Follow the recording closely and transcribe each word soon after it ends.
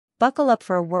Buckle up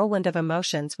for a whirlwind of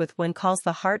emotions with When Calls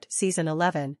the Heart Season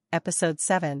 11, Episode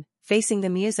 7, Facing the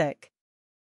Music.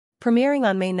 Premiering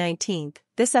on May 19th,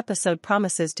 this episode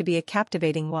promises to be a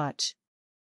captivating watch.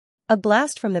 A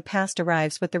blast from the past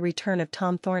arrives with the return of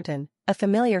Tom Thornton, a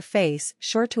familiar face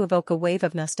sure to evoke a wave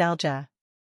of nostalgia.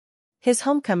 His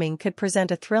homecoming could present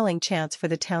a thrilling chance for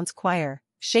the town's choir,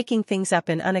 shaking things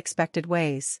up in unexpected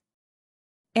ways.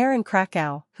 Erin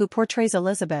Krakow, who portrays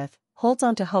Elizabeth, holds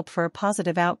on to hope for a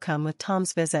positive outcome with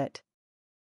Tom's visit.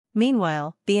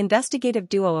 Meanwhile, the investigative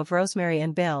duo of Rosemary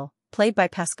and Bill, played by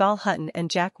Pascal Hutton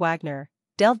and Jack Wagner,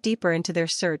 delve deeper into their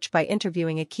search by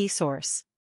interviewing a key source.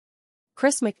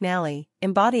 Chris McNally,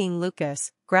 embodying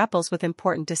Lucas, grapples with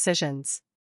important decisions.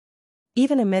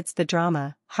 Even amidst the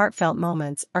drama, heartfelt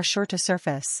moments are sure to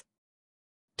surface.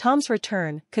 Tom's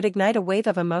return could ignite a wave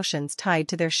of emotions tied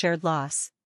to their shared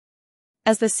loss.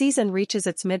 As the season reaches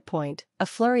its midpoint, a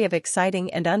flurry of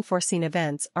exciting and unforeseen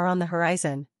events are on the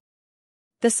horizon.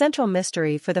 The central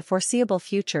mystery for the foreseeable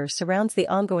future surrounds the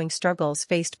ongoing struggles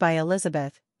faced by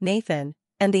Elizabeth, Nathan,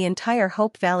 and the entire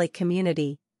Hope Valley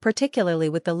community, particularly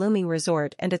with the looming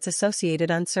resort and its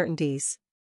associated uncertainties.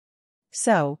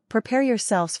 So, prepare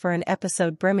yourselves for an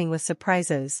episode brimming with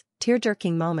surprises,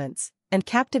 tear-jerking moments, and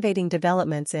captivating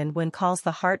developments in When Calls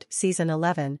the Heart Season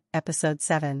 11, Episode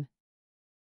 7.